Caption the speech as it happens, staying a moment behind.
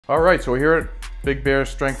All right, so we're here at Big Bear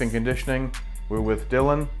Strength and Conditioning. We're with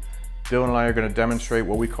Dylan. Dylan and I are going to demonstrate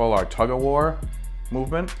what we call our tug-of-war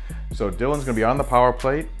movement. So Dylan's going to be on the power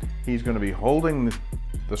plate. He's going to be holding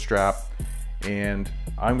the strap, and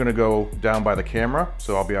I'm going to go down by the camera,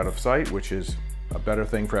 so I'll be out of sight, which is a better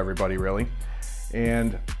thing for everybody, really.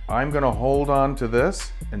 And I'm going to hold on to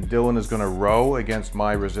this, and Dylan is going to row against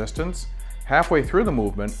my resistance. Halfway through the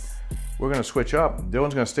movement, we're going to switch up.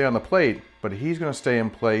 Dylan's going to stay on the plate, but he's going to stay in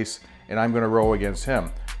place, and I'm going to row against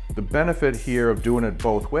him. The benefit here of doing it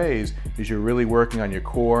both ways is you're really working on your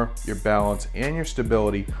core, your balance, and your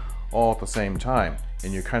stability all at the same time.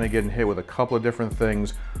 And you're kind of getting hit with a couple of different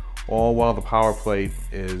things, all while the power plate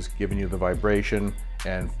is giving you the vibration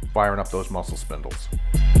and firing up those muscle spindles.